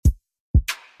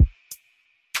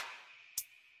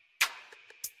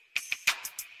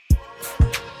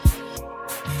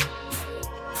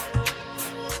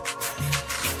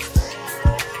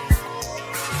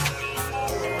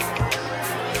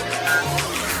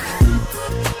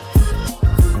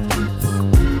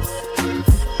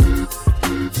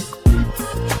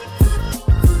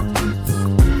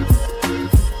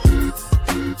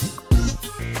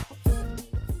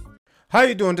How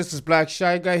you doing? This is Black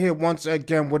Shy Guy here once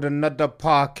again with another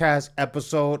podcast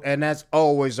episode. And as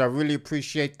always, I really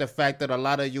appreciate the fact that a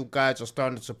lot of you guys are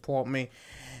starting to support me.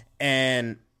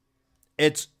 And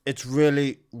it's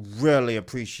really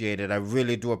appreciated. I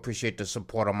really do appreciate the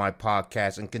support on my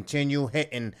podcast, and continue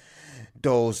hitting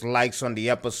those likes on the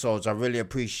episodes. I really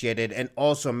appreciate it. And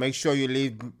also make sure you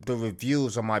leave the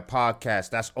reviews on my podcast.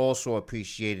 That's also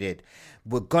appreciated.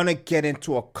 We're gonna get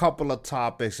into a couple of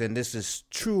topics, and this is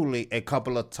truly a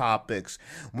couple of topics.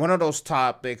 One of those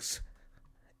topics,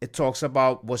 it talks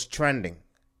about what's trending.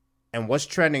 And what's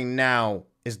trending now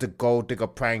is the Gold Digger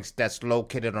pranks that's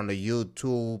located on the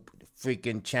YouTube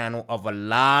freaking channel of a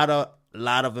lot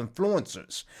of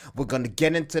influencers. We're gonna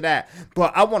get into that,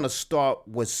 but I want to start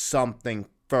with something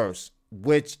first,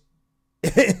 which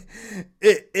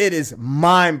it is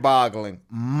mind-boggling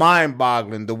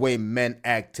the way men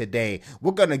act today.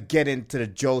 We're gonna get into the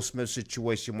Joe Smith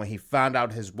situation when he found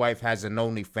out his wife has an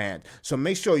OnlyFans. So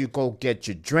make sure you go get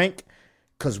your drink,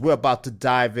 because we're about to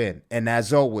dive in. And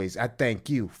as always, I thank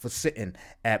you for sitting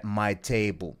at my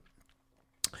table.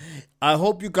 I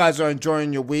hope you guys are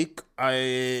enjoying your week.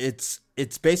 It's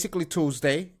basically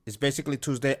Tuesday.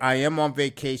 I am on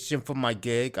vacation for my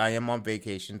gig.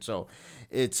 So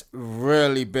it's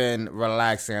really been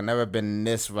relaxing. I've never been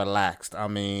this relaxed. I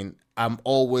mean, I'm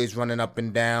always running up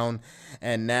and down,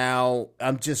 and now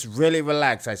I'm just really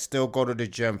relaxed. I still go to the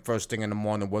gym first thing in the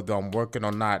morning, whether I'm working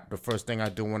or not. The first thing I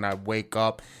do when I wake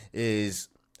up is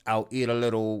I'll eat a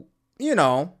little,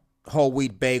 whole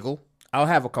wheat bagel. I'll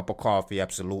have a cup of coffee,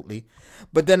 absolutely.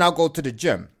 But then I'll go to the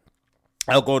gym.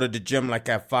 I'll go to the gym like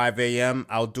at 5 a.m.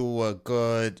 I'll do a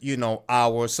good,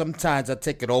 hour. Sometimes I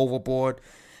take it overboard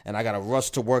and I got to rush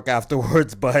to work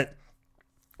afterwards. But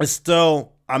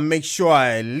still, I make sure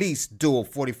I at least do a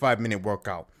 45-minute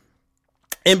workout.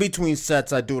 In between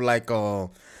sets, I do like a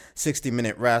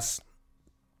 60-minute rest,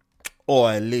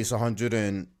 or at least 100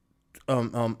 and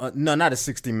no, not a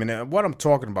 60-minute. What I'm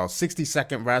talking about,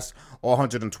 60-second rest or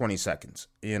 120 seconds,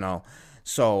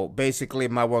 So basically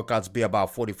my workouts be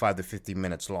about 45 to 50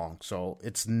 minutes long. So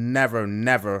it's never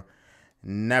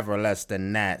less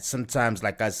than that. Sometimes,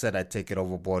 like I said, I take it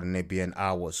overboard and it be an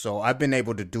hour. So I've been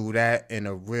able to do that in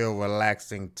a real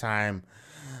relaxing time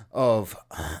of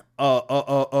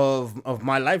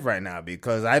my life right now,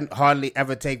 because I hardly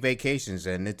ever take vacations,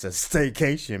 and it's a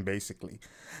staycation basically.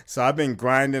 So I've been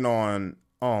grinding on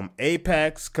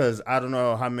Apex, because I don't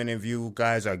know how many of you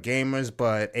guys are gamers,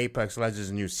 but Apex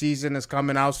Legends new season is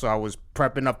coming out, so I was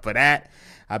prepping up for that.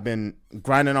 I've been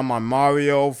grinding on my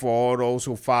Mario. For all those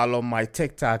who follow my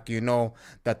TikTok, you know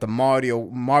that the Mario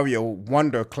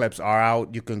Wonder clips are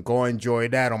out. You can go enjoy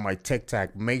that on my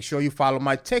TikTok. Make sure you follow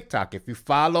my TikTok. If you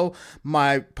follow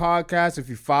my podcast, if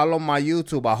you follow my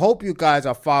YouTube, I hope you guys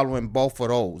are following both of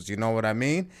those. You know what I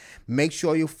mean? Make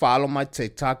sure you follow my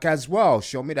TikTok as well.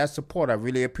 Show me that support. I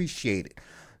really appreciate it.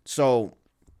 So,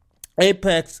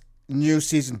 Apex new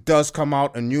season does come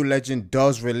out. A new legend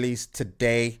does release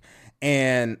today.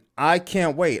 And I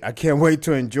can't wait. I can't wait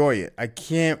to enjoy it. I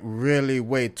can't really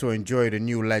wait to enjoy the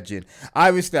new legend.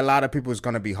 Obviously, a lot of people is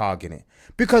going to be hogging it.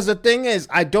 Because the thing is,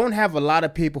 I don't have a lot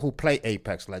of people who play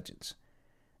Apex Legends.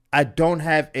 I don't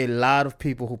have a lot of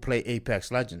people who play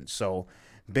Apex Legends. So,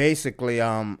 basically,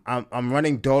 I'm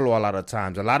running Dolo a lot of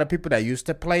times. A lot of people that used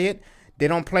to play it, they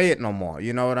don't play it no more.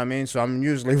 You know what I mean? So I'm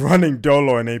usually running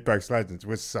Dolo in Apex Legends,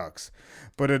 which sucks.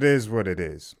 But it is what it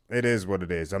is. It is what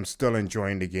it is. I'm still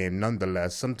enjoying the game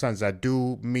nonetheless. Sometimes I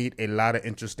do meet a lot of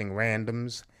interesting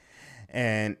randoms,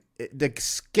 and the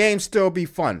game still be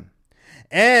fun.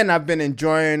 And I've been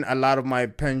enjoying a lot of my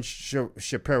Ben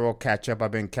Shapiro catch-up. I've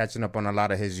been catching up on a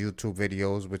lot of his YouTube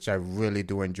videos, which I really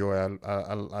do enjoy.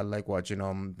 I like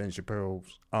watching Ben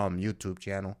Shapiro's YouTube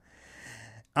channel.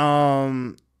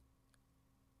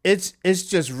 It's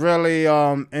just really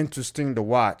interesting to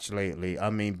watch lately. I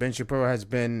mean, Ben Shapiro has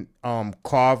been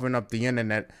carving up the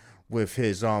internet with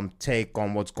his take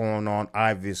on what's going on,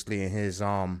 obviously in his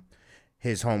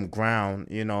home ground,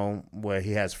 where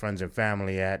he has friends and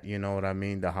family at, you know what I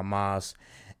mean, the Hamas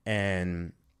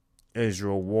and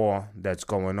Israel war that's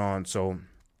going on. So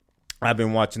I've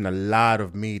been watching a lot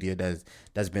of media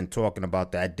that's been talking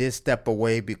about that. I did step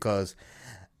away because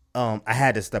I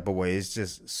had to step away. It's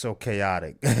just so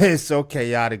chaotic. It's so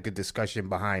chaotic, the discussion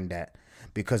behind that,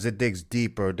 because it digs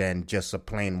deeper than just a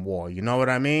plain war. You know what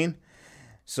I mean?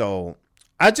 So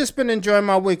I just been enjoying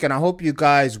my week, and I hope you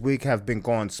guys' week have been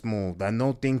going smooth. I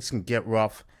know things can get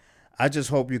rough. I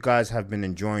just hope you guys have been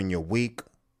enjoying your week.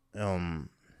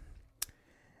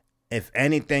 If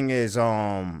anything is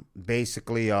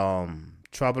basically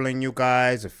troubling you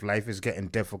guys, if life is getting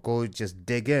difficult, just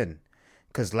dig in.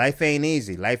 Because life ain't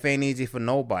easy. Life ain't easy for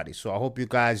nobody. So I hope you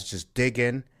guys just dig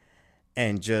in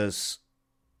and just,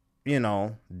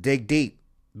 dig deep.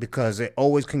 Because it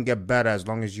always can get better as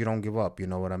long as you don't give up. You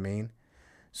know what I mean?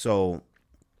 So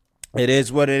it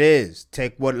is what it is.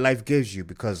 Take what life gives you,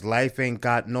 because life ain't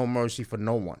got no mercy for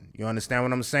no one. You understand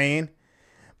what I'm saying?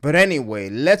 But anyway,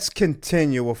 let's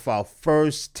continue with our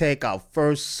first take, our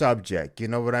first subject. You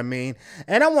know what I mean?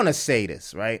 And I want to say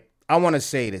this, right? I want to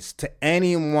say this to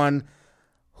anyone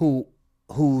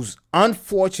who's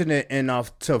unfortunate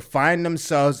enough to find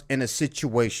themselves in a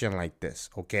situation like this,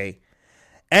 okay?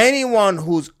 Anyone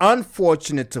who's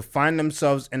unfortunate to find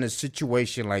themselves in a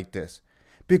situation like this.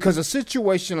 Because a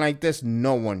situation like this,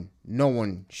 no one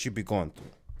should be going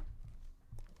through.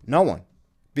 No one.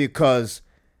 Because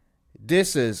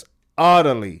this is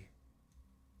utterly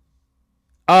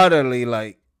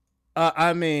like,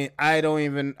 I don't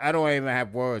even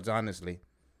have words, honestly.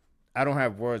 I don't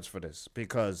have words for this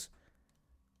because,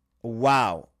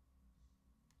 wow.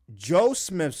 Joe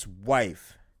Smith's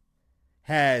wife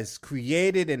has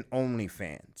created an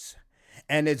OnlyFans,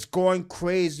 and it's going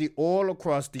crazy all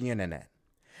across the internet.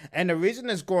 And the reason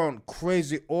it's going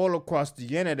crazy all across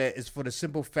the internet is for the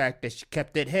simple fact that she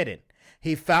kept it hidden.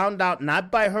 He found out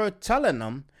not by her telling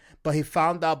him, but he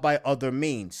found out by other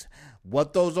means.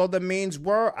 What those other means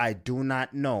were, I do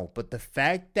not know. But the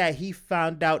fact that he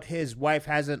found out his wife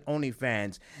has an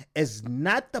OnlyFans is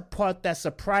not the part that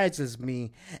surprises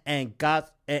me and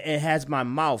it has my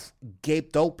mouth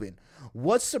gaped open.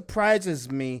 What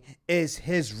surprises me is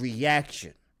his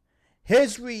reaction.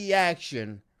 His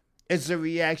reaction is a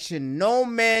reaction no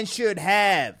man should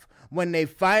have when they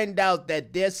find out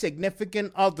that their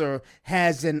significant other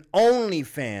has an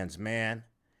OnlyFans, man.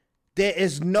 There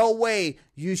is no way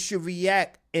you should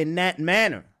react in that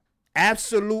manner.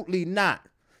 Absolutely not.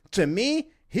 To me,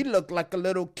 he looked like a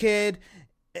little kid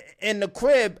in the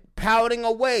crib pouting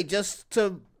away just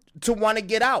to want to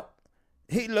get out.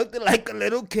 He looked like a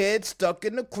little kid stuck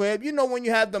in the crib. You know when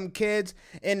you have them kids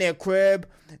in their crib,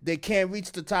 they can't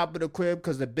reach the top of the crib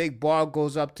because the big bar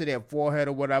goes up to their forehead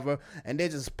or whatever, and they're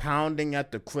just pounding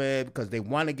at the crib because they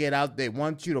want to get out. They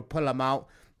want you to pull them out.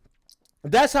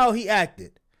 That's how he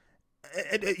acted.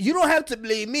 You don't have to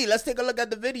believe me. Let's take a look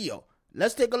at the video.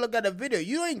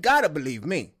 You ain't got to believe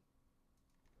me.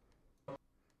 I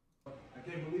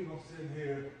can't believe I'm sitting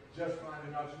here just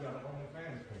finding out you got an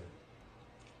OnlyFans page.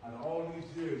 Out of all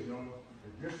these years, yo,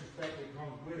 the disrespect that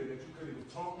comes with it, that you could even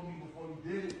talk to me before you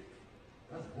did it,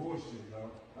 that's bullshit,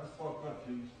 yo. That's fucked up,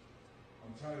 Keith.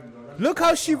 I'm telling you, yo. Look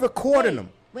how she recording him.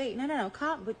 Wait, no.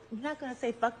 Calm, but you're not going to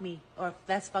say fuck me or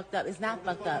that's fucked up. It's not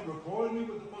fucked up. You recording me?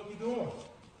 What the fuck you doing?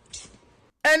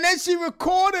 And then she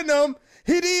recorded him.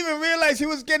 He didn't even realize he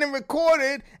was getting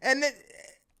recorded. And then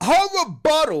her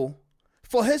rebuttal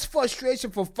for his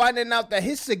frustration for finding out that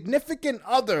his significant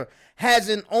other has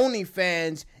an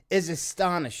OnlyFans is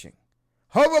astonishing.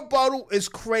 Her rebuttal is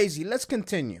crazy. Let's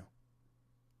continue.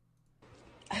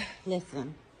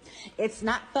 Listen, it's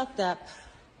not fucked up.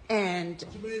 And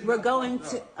we're going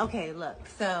to... Okay, look.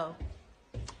 So,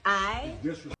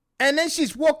 And then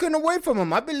she's walking away from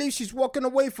him. I believe she's walking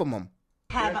away from him.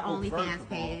 Have an OnlyFans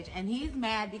page, and he's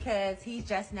mad because he's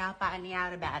just now finding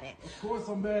out about it. Of course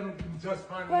I'm mad I'm just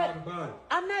finding out about it.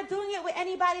 I'm not doing it with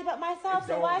anybody but myself,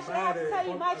 so why should I have to tell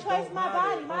you my choice, my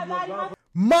body, my body, my...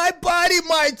 My body,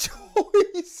 my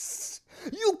choice.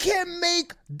 You can't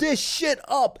make this shit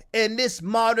up in this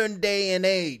modern day and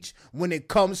age when it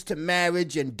comes to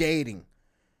marriage and dating.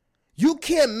 You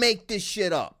can't make this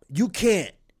shit up. You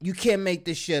can't make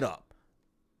this shit up.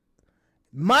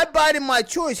 My body, my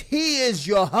choice. He is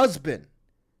your husband.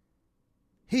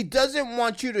 He doesn't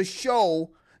want you to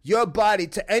show your body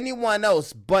to anyone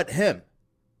else but him.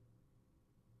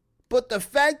 But the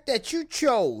fact that you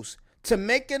chose to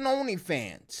make an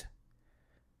OnlyFans,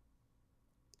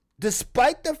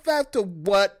 despite the fact of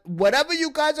whatever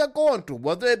you guys are going through,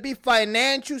 whether it be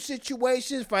financial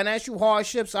situations, financial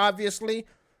hardships, obviously,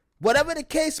 whatever the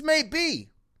case may be,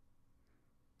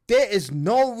 there is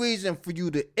no reason for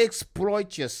you to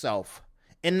exploit yourself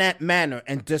in that manner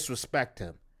and disrespect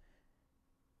him.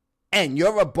 And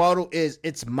your rebuttal is,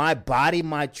 it's my body,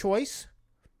 my choice?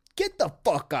 Get the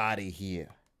fuck out of here.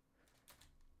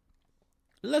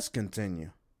 Let's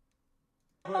continue.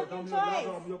 Fucking choice.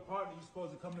 I'm your partner. You're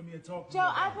supposed to come to me and talk to me.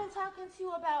 Joe, I've been talking to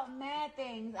you about mad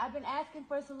things. I've been asking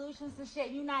for solutions to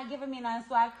shit. You're not giving me none,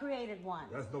 so I created one.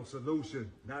 That's no solution.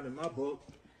 Not in my book.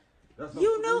 That's no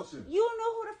You knew solution.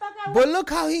 who the fuck I was. But look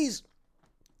how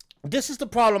this is the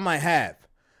problem I have.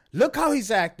 Look how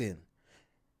he's acting.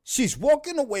 She's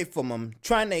walking away from him,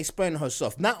 trying to explain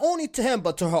herself, not only to him,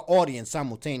 but to her audience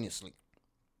simultaneously.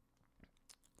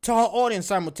 to her audience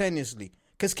simultaneously.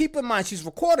 Because keep in mind, she's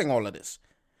recording all of this.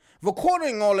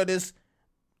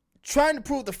 Trying to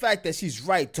prove the fact that she's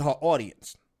right to her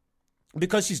audience.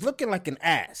 Because she's looking like an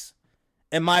ass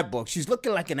in my book. She's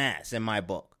looking like an ass in my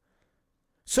book.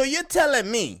 So you're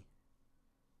telling me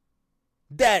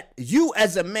that you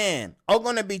as a man are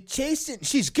going to be chasing.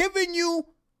 She's giving you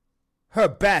her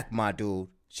back, my dude.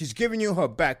 She's giving you her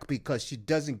back because she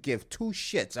doesn't give two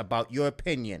shits about your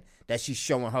opinion that she's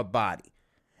showing her body.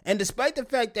 And despite the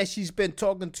fact that she's been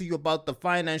talking to you about the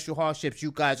financial hardships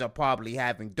you guys are probably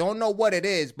having, don't know what it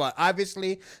is, but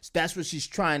obviously that's what she's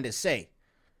trying to say.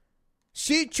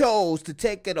 She chose to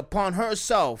take it upon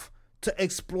herself to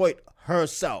exploit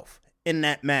herself in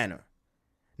that manner.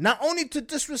 Not only to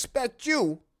disrespect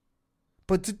you,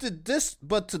 but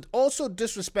to also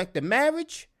disrespect the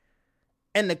marriage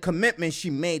and the commitment she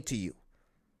made to you.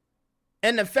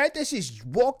 And the fact that she's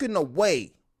walking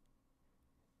away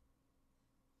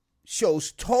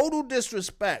shows total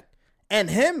disrespect. And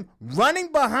him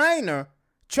running behind her,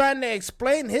 trying to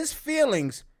explain his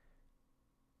feelings,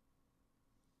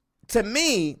 to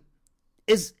me,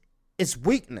 is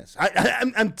weakness.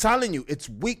 I'm telling you, it's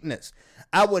weakness.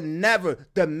 I would never,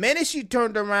 the minute she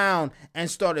turned around and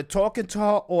started talking to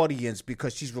her audience,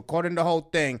 because she's recording the whole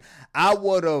thing, I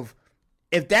would have,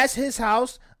 if that's his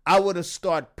house, I would have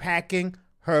started packing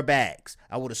her bags.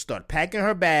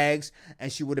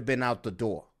 And she would have been out the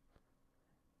door.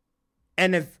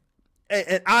 And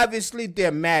obviously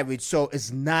they're married, so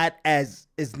it's not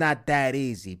that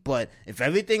easy. But if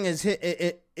everything is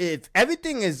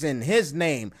in his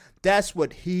name, that's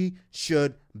what he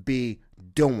should be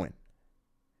doing.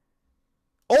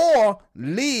 Or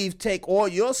leave, take all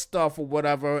your stuff or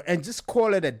whatever, and just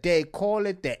call it a day. Call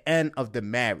it the end of the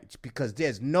marriage, because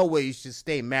there's no way you should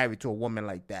stay married to a woman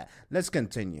like that. Let's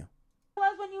continue.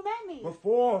 Was when you met me.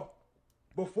 Before,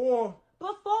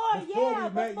 I knew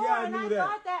that.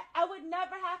 thought that I would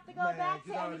never have to go back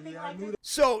to anything like this.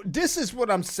 So this is what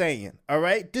I'm saying, all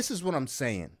right? This is what I'm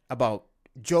saying about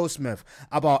Joe Smith,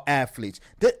 about athletes.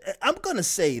 I'm going to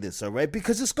say this, all right?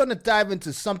 Because it's going to dive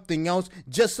into something else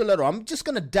just a little. I'm just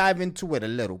going to dive into it a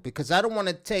little because I don't want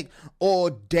to take all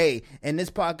day in this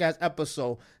podcast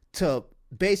episode to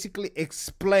basically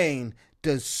explain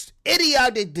the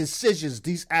idiotic decisions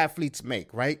these athletes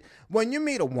make, right? When you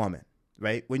meet a woman,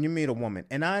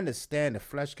 and I understand the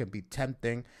flesh can be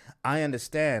tempting. I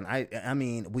understand. I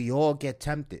mean, we all get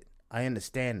tempted. I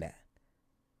understand that.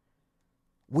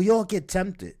 We all get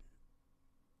tempted.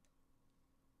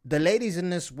 The ladies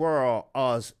in this world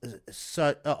are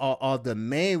the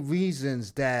main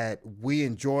reasons that we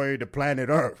enjoy the planet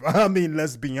Earth. I mean,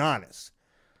 let's be honest.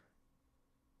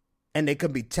 And they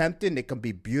can be tempting, they can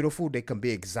be beautiful, they can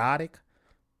be exotic.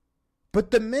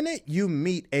 But the minute you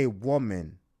meet a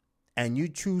woman and you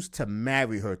choose to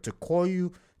marry her, to call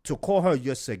her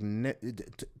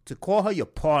your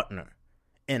partner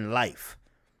in life,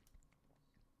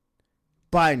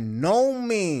 by no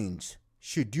means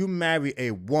should you marry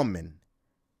a woman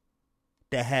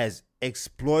that has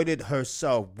exploited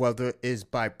herself, whether it is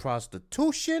by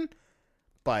prostitution,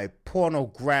 by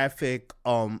pornographic,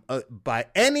 by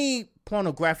any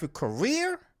pornographic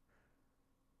career,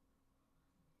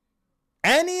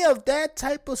 any of that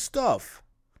type of stuff.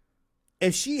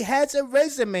 If she has a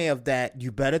resume of that,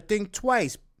 you better think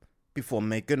twice before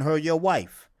making her your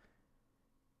wife.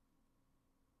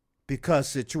 Because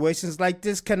situations like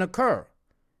this can occur.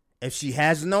 If she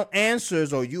has no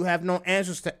answers, or you have no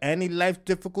answers to any life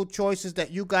difficult choices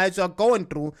that you guys are going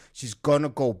through, she's going to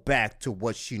go back to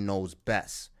what she knows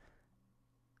best.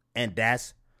 And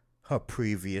that's her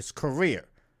previous career,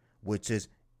 which is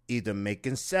either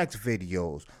making sex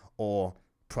videos or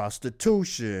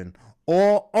prostitution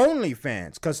or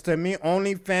OnlyFans. Because to me,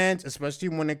 OnlyFans, especially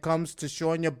when it comes to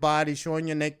showing your body, showing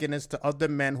your nakedness to other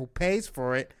men who pays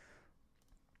for it,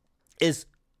 is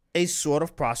a sort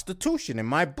of prostitution in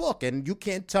my book. And you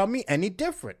can't tell me any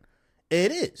different.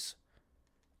 It is.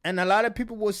 And a lot of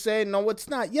people will say, no, it's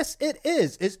not. Yes, it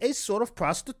is. It's a sort of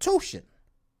prostitution.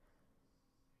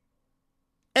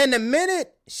 And the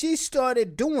minute she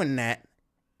started doing that,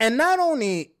 and not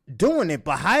only doing it,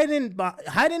 but hiding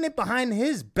it behind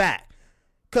his back.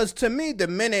 Because to me, the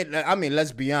minute, I mean,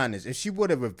 let's be honest, if she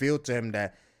would have revealed to him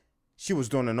that she was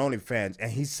doing an OnlyFans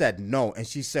and he said no, and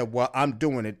she said, well, I'm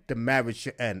doing it, the marriage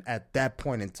should end at that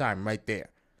point in time right there.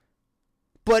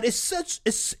 But it's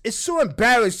so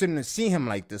embarrassing to see him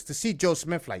like this, to see Joe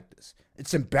Smith like this.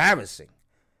 It's embarrassing.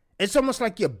 It's almost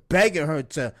like you're begging her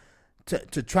to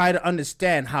try to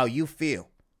understand how you feel.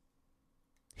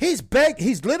 He's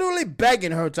literally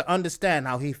begging her to understand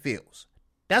how he feels.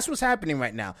 That's what's happening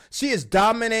right now. She is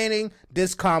dominating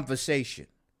this conversation.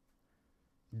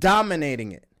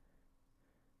 dominating it.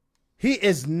 He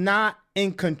is not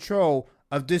in control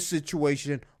of this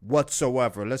situation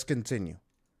whatsoever. Let's continue.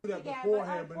 That Yeah,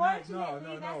 beforehand, but but not,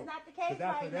 unfortunately, that's not the case But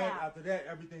after right that, now. after that,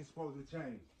 everything's supposed to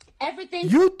change. Everything.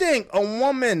 You think a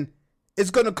woman is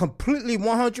going to completely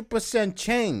 100%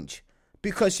 change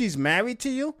because she's married to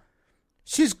you?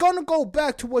 She's going to go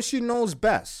back to what she knows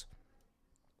best.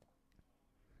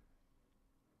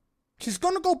 She's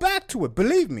going to go back to it,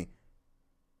 believe me.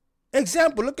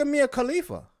 Example, look at Mia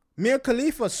Khalifa. Mia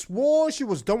Khalifa swore she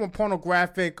was done with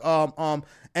pornographic,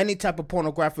 any type of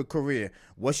pornographic career.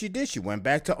 What she did, she went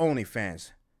back to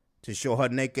OnlyFans to show her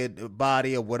naked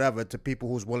body or whatever to people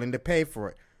who's willing to pay for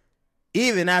it.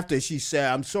 Even after she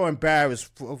said, "I'm so embarrassed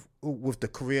with the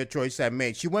career choice I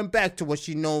made," she went back to what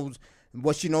she knows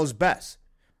best.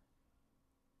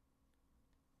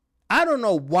 I don't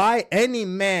know why any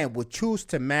man would choose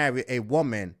to marry a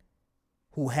woman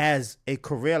who has a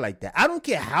career like that. I don't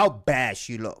care how bad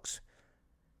she looks.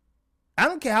 I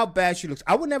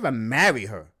would never marry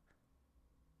her.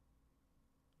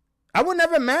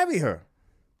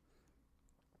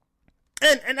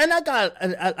 And I got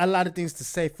a lot of things to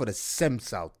say for the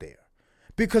simps out there.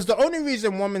 Because the only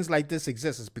reason women like this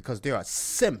exist is because there are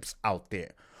simps out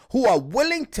there who are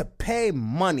willing to pay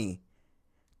money,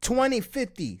 $20,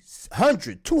 $50,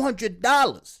 $100,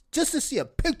 $200 just to see a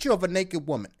picture of a naked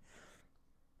woman.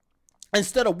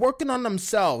 Instead of working on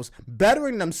themselves,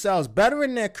 bettering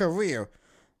their career,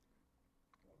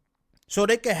 so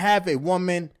they can have a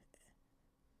woman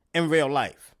in real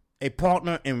life, a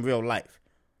partner in real life,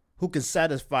 who can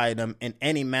satisfy them in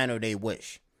any manner they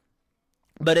wish.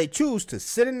 But they choose to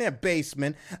sit in their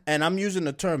basement, and I'm using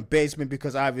the term basement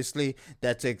because obviously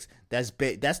that's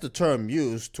the term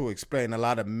used to explain a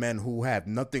lot of men who have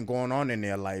nothing going on in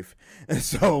their life. And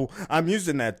so I'm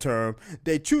using that term.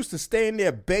 They choose to stay in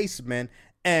their basement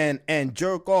and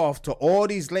jerk off to all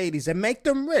these ladies and make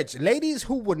them rich. Ladies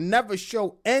who would never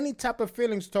show any type of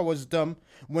feelings towards them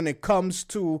when it comes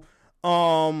to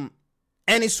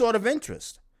any sort of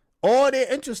interest. All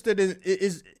they're interested in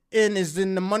is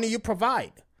in the money you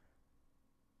provide.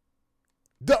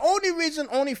 The only reason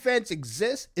OnlyFans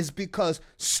exists is because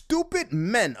stupid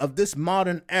men of this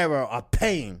modern era are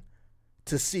paying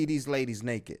to see these ladies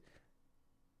naked.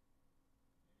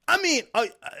 I mean,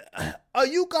 are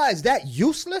you guys that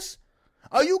useless?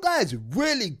 Are you guys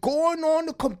really going on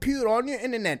the computer, on your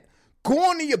internet,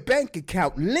 going to your bank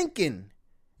account, linking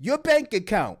your bank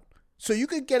account so you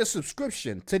can get a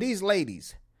subscription to these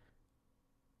ladies?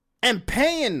 And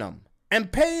paying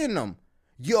them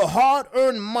your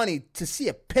hard-earned money to see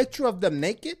a picture of them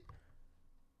naked?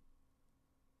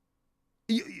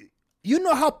 You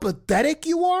know how pathetic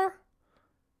you are?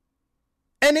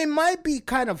 And it might be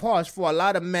kind of harsh for a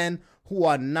lot of men who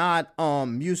are not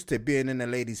used to being in a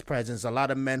lady's presence, a lot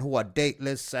of men who are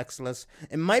dateless, sexless.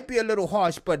 It might be a little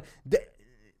harsh, but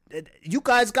you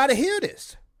guys got to hear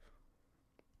this.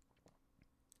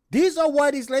 These are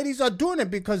why these ladies are doing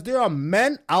it, because there are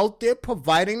men out there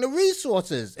providing the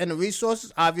resources. And the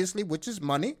resources, obviously, which is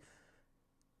money.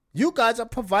 You guys are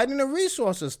providing the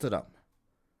resources to them.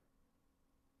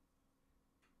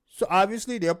 So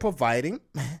obviously, they're providing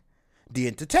the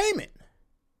entertainment.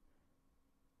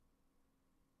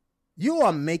 You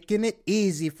are making it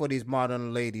easy for these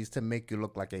modern ladies to make you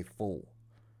look like a fool.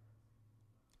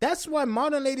 That's why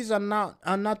modern ladies are not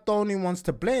the only ones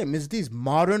to blame. It's these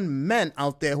modern men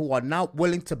out there who are not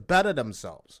willing to better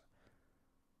themselves.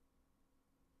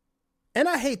 And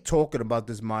I hate talking about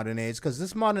this modern age, because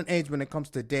this modern age, when it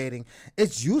comes to dating,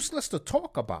 it's useless to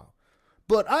talk about.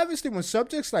 But obviously, when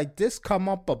subjects like this come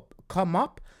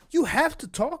up, you have to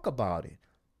talk about it.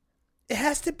 It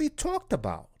has to be talked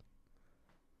about.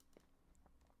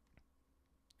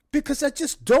 Because I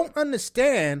just don't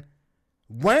understand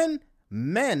when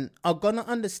men are going to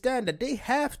understand that they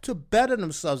have to better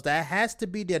themselves. That has to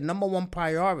be their number one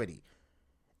priority.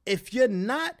 If you're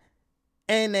not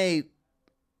in a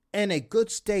good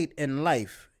state in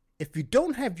life, if you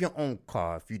don't have your own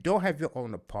car, if you don't have your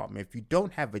own apartment, if you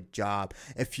don't have a job,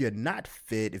 if you're not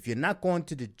fit, if you're not going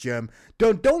to the gym,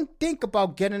 don't think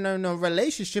about getting in a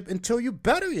relationship until you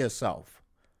better yourself.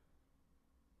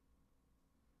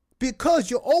 Because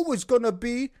you're always going to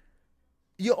be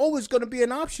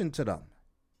an option to them.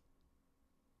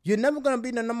 You're never going to be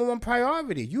the number one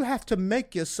priority. You have to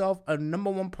make yourself a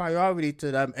number one priority to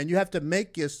them, and you have to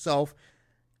make yourself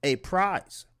a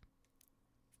prize.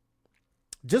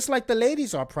 Just like the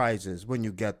ladies are prizes when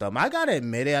you get them. I got to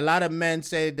admit it, a lot of men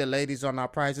say the ladies are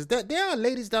not prizes. There are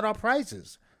ladies that are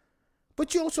prizes.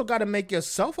 But you also got to make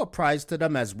yourself a prize to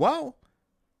them as well.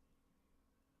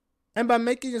 And by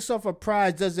making yourself a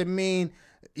prize doesn't mean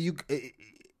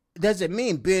doesn't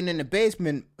mean being in the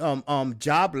basement,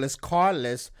 jobless,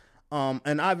 carless,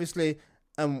 and obviously,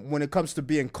 when it comes to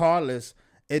being carless,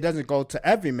 it doesn't go to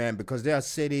every man because there are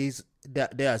cities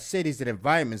and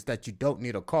environments that you don't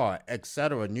need a car,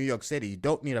 etc. New York City, you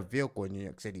don't need a vehicle in New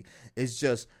York City. It's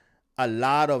just a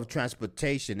lot of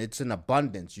transportation. It's an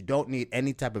abundance. You don't need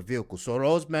any type of vehicle. So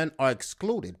those men are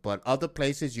excluded. But other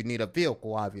places, you need a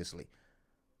vehicle, obviously.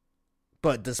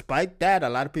 But despite that, a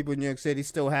lot of people in New York City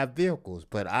still have vehicles.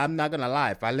 But I'm not going to lie.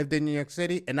 If I lived in New York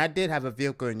City, and I did have a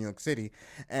vehicle in New York City,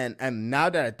 and now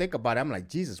that I think about it, I'm like,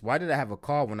 Jesus, why did I have a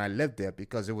car when I lived there?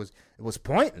 Because it was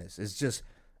pointless.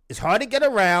 It's hard to get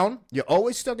around. You're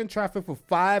always stuck in traffic for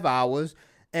 5 hours.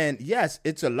 And yes,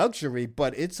 it's a luxury,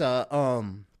 but it's a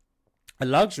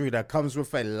luxury that comes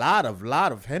with a lot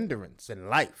of hindrance in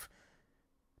life.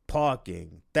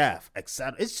 Parking, theft,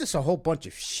 etc. It's just a whole bunch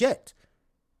of shit.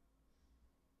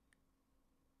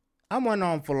 I went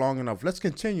on for long enough. Let's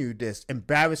continue this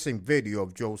embarrassing video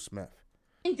of Joe Smith.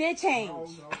 It did change. No.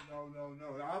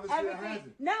 Obviously it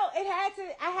hasn't. No, it had to.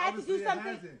 I had Obviously to do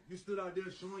something. It hasn't. You stood out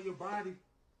there showing your body.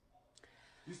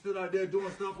 You stood out there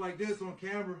doing stuff like this on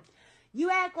camera. You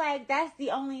act like that's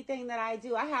the only thing that I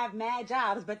do. I have mad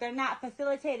jobs, but they're not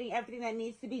facilitating everything that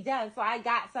needs to be done. So I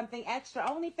got something extra.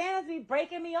 OnlyFans be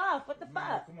breaking me off. What the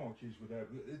fuck? Come on, Keisha, with that.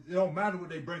 It don't matter what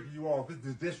they breaking you off. It's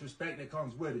the disrespect that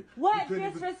comes with it. What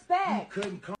disrespect? You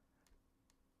couldn't come.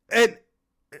 And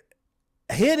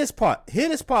hear this part. Hear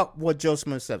this part what Joe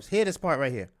Smith says. Hear this part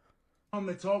right here. Come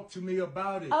and talk to me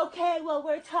about it. Okay, well,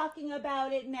 we're talking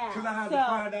about it now. Because I had to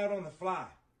find out on the fly.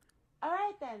 All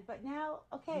right, then. But now,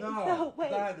 okay. No, so,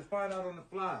 wait. I had to find out on the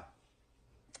fly.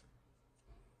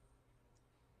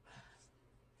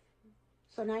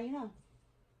 So now you know.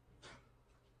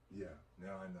 Yeah,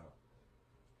 now I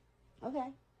know. Okay.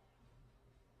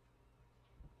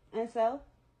 And so?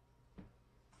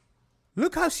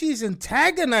 Look how she's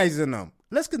antagonizing him.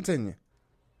 Let's continue.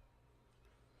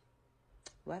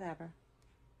 Whatever.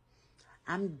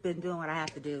 I've been doing what I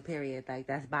have to do, period. Like,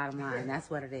 that's bottom line.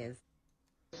 That's what it is.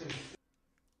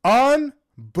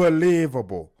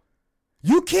 Unbelievable.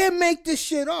 You can't make this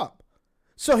shit up.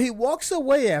 So he walks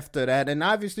away after that, and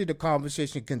obviously the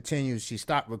conversation continues. She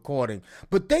stopped recording.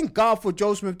 But thank God for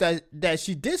Joe Smith that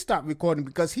she did stop recording,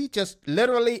 because he just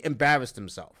literally embarrassed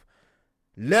himself.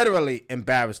 Literally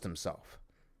embarrassed himself.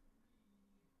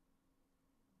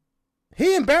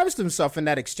 He embarrassed himself in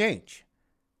that exchange.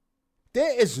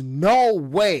 There is no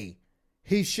way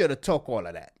he should have took all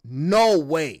of that. No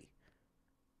way.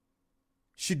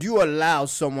 Should you allow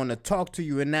someone to talk to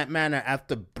you in that manner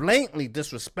after blatantly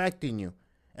disrespecting you?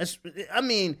 I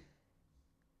mean,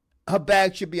 her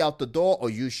bag should be out the door, or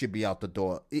you should be out the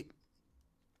door.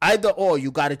 Either or,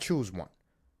 you got to choose one.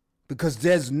 Because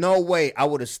there's no way I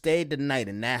would have stayed the night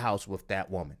in that house with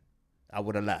that woman. I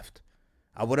would have left.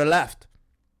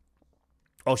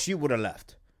 Or she would have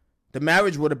left. The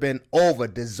marriage would have been over,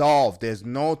 dissolved. There's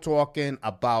no talking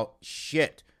about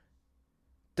shit.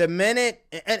 The minute,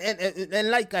 and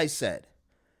like I said,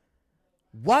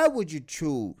 why would you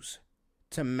choose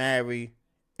to marry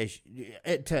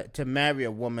to marry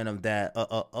a woman of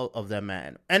that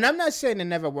man? And I'm not saying it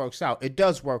never works out. It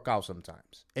does work out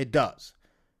sometimes. It does.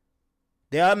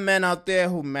 There are men out there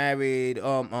who married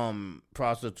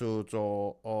prostitutes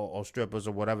or strippers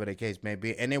or whatever the case may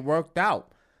be, and it worked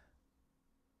out.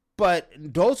 But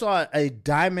those are a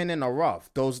diamond in the rough.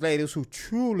 Those ladies who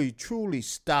truly, truly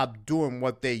stop doing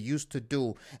what they used to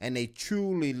do, and they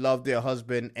truly love their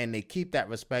husband, and they keep that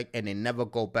respect, and they never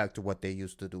go back to what they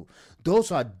used to do.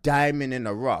 Those are diamond in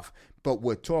the rough. But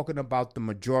we're talking about the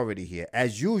majority here.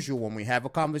 As usual, when we have a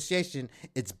conversation,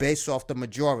 it's based off the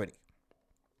majority.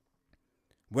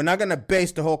 We're not going to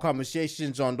base the whole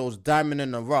conversations on those diamond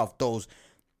in the rough, those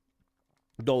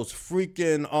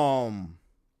freaking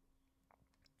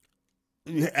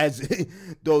as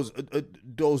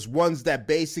those ones that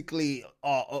basically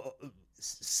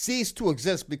cease to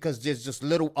exist because there's just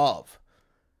little of.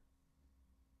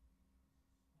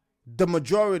 The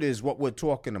majority is what we're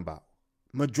talking about.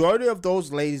 Majority of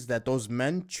those ladies that those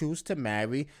men choose to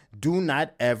marry does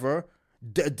not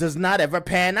ever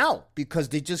pan out, because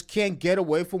they just can't get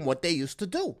away from what they used to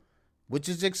do, which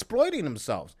is exploiting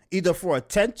themselves, either for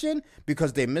attention,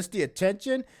 because they miss the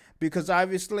attention, because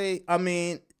obviously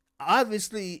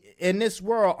in this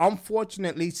world,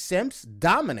 unfortunately, simps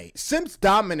dominate. Simps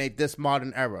dominate this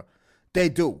modern era. They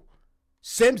do.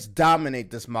 Simps dominate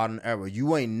this modern era.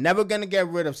 You ain't never gonna get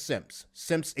rid of simps.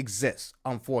 Simps exist,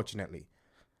 unfortunately.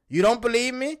 You don't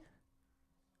believe me?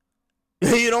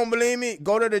 You don't believe me?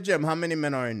 Go to the gym. How many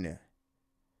men are in there?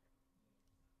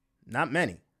 Not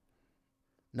many.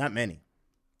 Not many.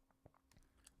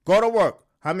 Go to work.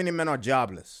 How many men are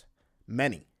jobless?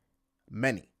 Many.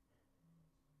 Many.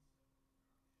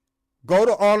 Go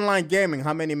to online gaming.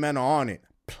 How many men are on it?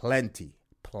 Plenty.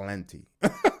 Plenty.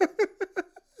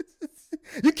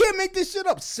 You can't make this shit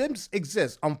up. Sims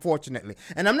exist, unfortunately.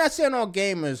 And I'm not saying all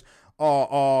gamers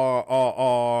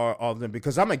are them,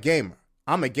 because I'm a gamer.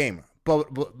 I'm a gamer.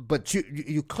 But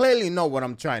you clearly know what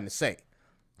I'm trying to say.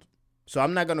 So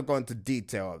I'm not going to go into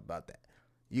detail about that.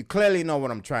 You clearly know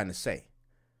what I'm trying to say.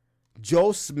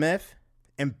 Joe Smith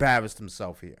embarrassed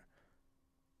himself here.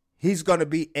 He's going to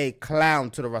be a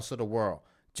clown to the rest of the world,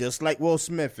 just like Will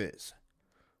Smith is.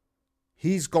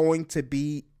 He's going to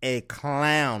be a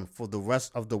clown for the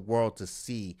rest of the world to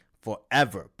see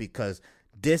forever, because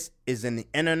this is in the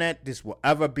internet. This will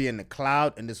ever be in the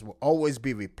cloud, and this will always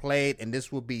be replayed, and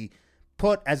this will be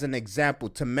put as an example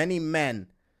to many men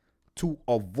to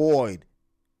avoid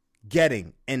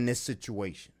getting in this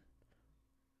situation.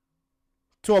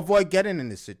 To avoid getting in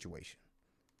this situation.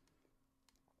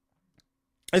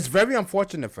 It's very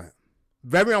unfortunate for him.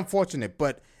 Very unfortunate,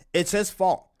 but it's his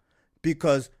fault,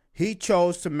 because he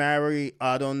chose to marry,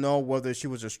 I don't know whether she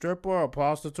was a stripper or a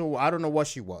prostitute. I don't know what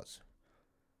she was.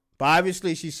 But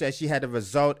obviously she said she had a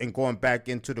result in going back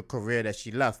into the career that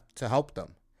she left to help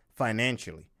them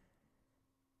financially.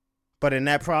 But in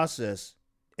that process,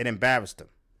 it embarrassed him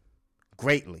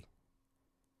greatly.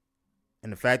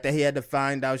 And the fact that he had to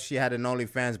find out she had an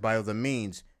OnlyFans by other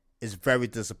means is very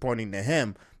disappointing to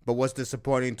him. But what's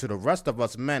disappointing to the rest of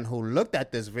us men who looked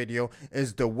at this video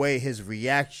is the way his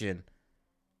reaction,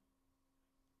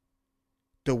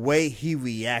 the way he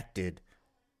reacted,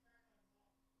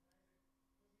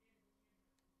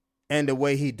 and the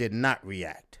way he did not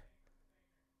react.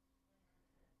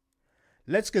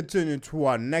 Let's continue to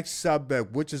our next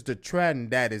subject, which is the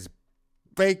trend that is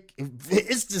fake.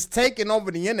 It's just taking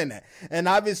over the internet. And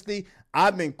obviously,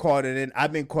 I've been caught in it.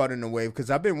 I've been caught in the wave because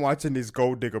I've been watching these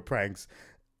gold digger pranks.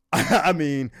 I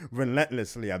mean,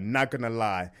 relentlessly. I'm not going to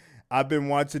lie. I've been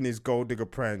watching these gold digger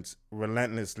pranks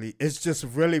relentlessly. It's just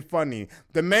really funny.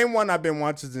 The main one I've been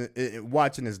watching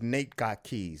is Nate Got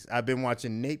Keys. I've been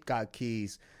watching Nate Got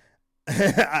Keys.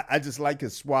 I just like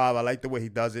his suave. I like the way he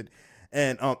does it.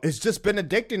 And it's just been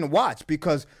addicting to watch,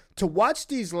 because to watch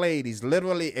these ladies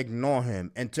literally ignore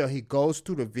him until he goes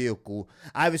to the vehicle.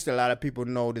 Obviously, a lot of people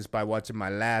know this by watching my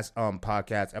last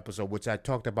podcast episode, which I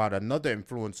talked about another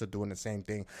influencer doing the same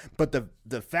thing. But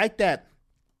the fact that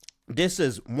this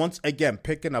is, once again,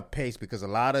 picking up pace, because a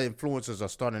lot of influencers are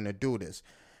starting to do this.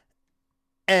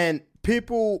 And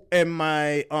people in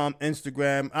my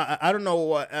Instagram, I don't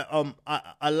know,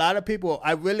 a lot of people,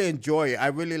 I really enjoy it. I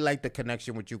really like the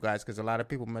connection with you guys, because a lot of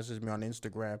people message me on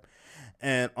Instagram.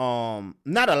 And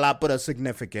not a lot, but a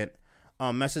significant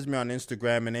message me on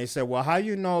Instagram. And they said, well, how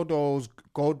you know those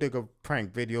gold digger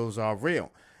prank videos are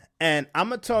real? And I'm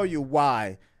going to tell you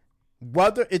why.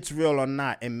 Whether it's real or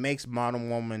not, it makes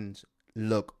modern women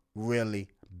look really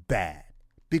bad.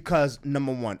 Because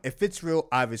number one, if it's real,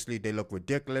 obviously they look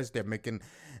ridiculous. They're making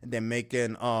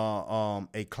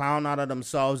a clown out of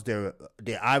themselves. They're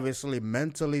obviously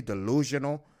mentally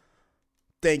delusional,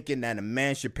 thinking that a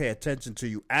man should pay attention to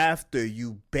you after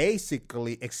you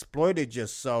basically exploited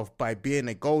yourself by being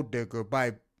a gold digger,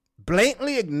 by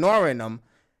blatantly ignoring him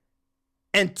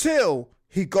until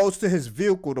he goes to his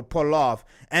vehicle to pull off,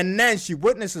 and then she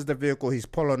witnesses the vehicle he's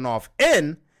pulling off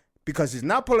in. Because he's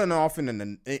not pulling off in a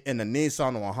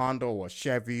Nissan or a Honda or a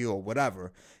Chevy or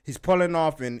whatever. He's pulling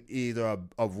off in either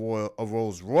a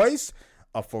Rolls Royce,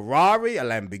 a Ferrari, a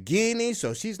Lamborghini.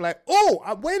 So she's like, oh,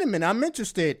 wait a minute, I'm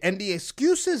interested. And the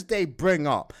excuses they bring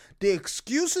up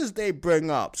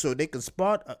so they can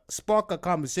spark a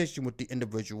conversation with the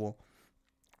individual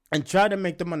and try to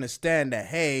make them understand that,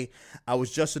 hey, I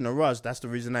was just in a rush. That's the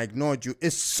reason I ignored you.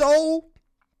 It's so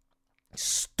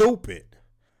stupid.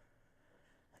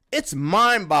 It's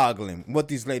mind-boggling what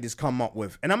these ladies come up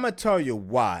with. And I'm going to tell you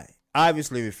why.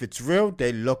 Obviously, if it's real,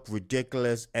 they look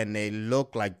ridiculous and they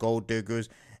look like gold diggers.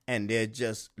 And they're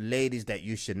just ladies that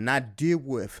you should not deal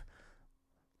with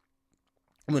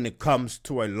when it comes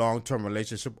to a long-term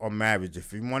relationship or marriage.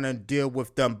 If you want to deal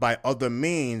with them by other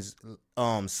means, /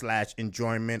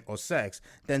 enjoyment or sex,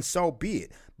 then so be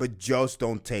it. But just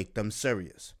don't take them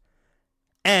serious.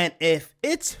 And if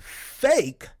it's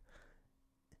fake,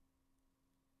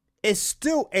 it's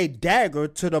still a dagger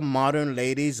to the modern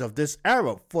ladies of this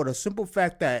era, for the simple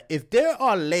fact that if there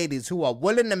are ladies who are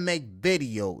willing to make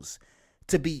videos,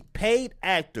 to be paid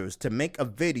actors to make a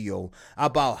video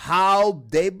about how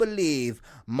they believe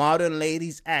modern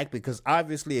ladies act, because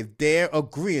obviously if they're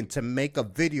agreeing to make a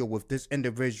video with this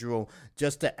individual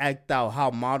just to act out how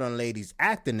modern ladies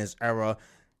act in this era,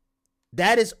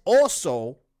 that is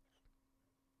also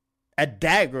a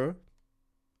dagger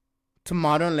to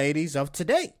modern ladies of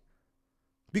today.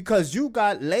 Because you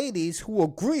got ladies who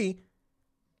agree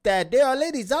that there are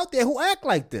ladies out there who act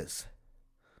like this.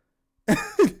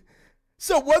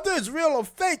 So whether it's real or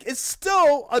fake, it's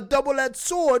still a double-edged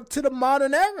sword to the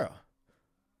modern era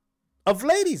of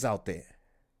ladies out there.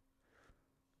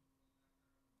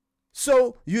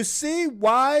 So you see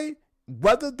why,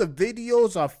 whether the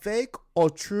videos are fake or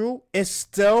true, it's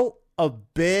still a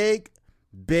big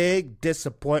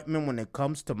disappointment when it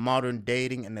comes to modern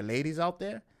dating and the ladies out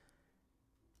there.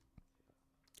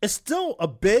 It's still a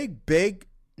big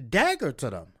dagger to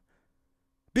them.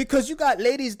 Because you got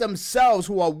ladies themselves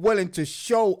who are willing to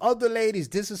show other ladies,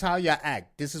 this is how you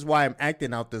act. This is why I'm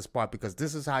acting out this part, because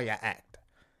this is how you act.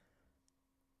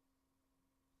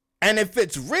 And if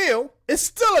it's real, it's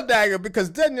still a dagger,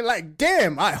 because then you're like,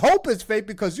 damn, I hope it's fake,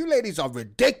 because you ladies are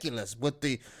ridiculous with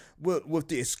the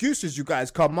excuses you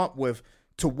guys come up with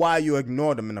to why you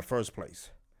ignore them in the first place.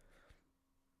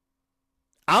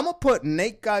 I'm going to put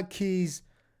Nate Got Keys'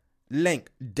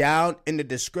 link down in the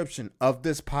description of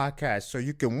this podcast so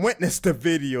you can witness the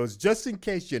videos. Just in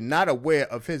case you're not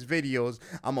aware of his videos,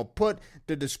 I'm going to put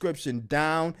the description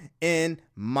down in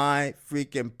my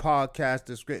freaking podcast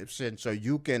description so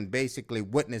you can basically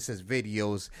witness his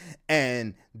videos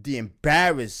and the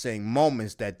embarrassing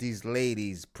moments that these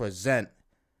ladies present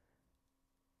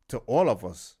to all of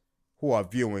us who are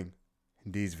viewing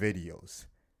these videos.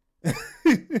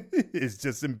 It's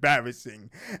just embarrassing.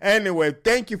 Anyway,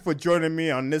 thank you for joining me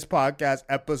on this podcast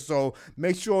episode.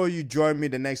 Make sure you join me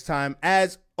the next time.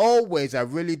 As always, I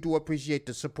really do appreciate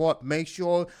the support. Make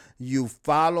sure you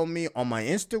follow me on my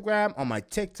Instagram, on my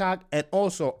TikTok, and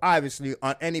also obviously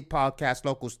on any podcast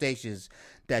local stations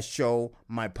that show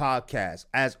my podcast.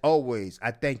 As always,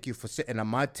 I thank you for sitting at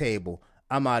my table.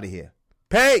 I'm out of here.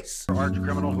 Peace. Arch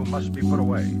criminal who must be put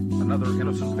away. Another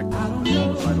innocent victim of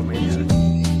suicidal mania.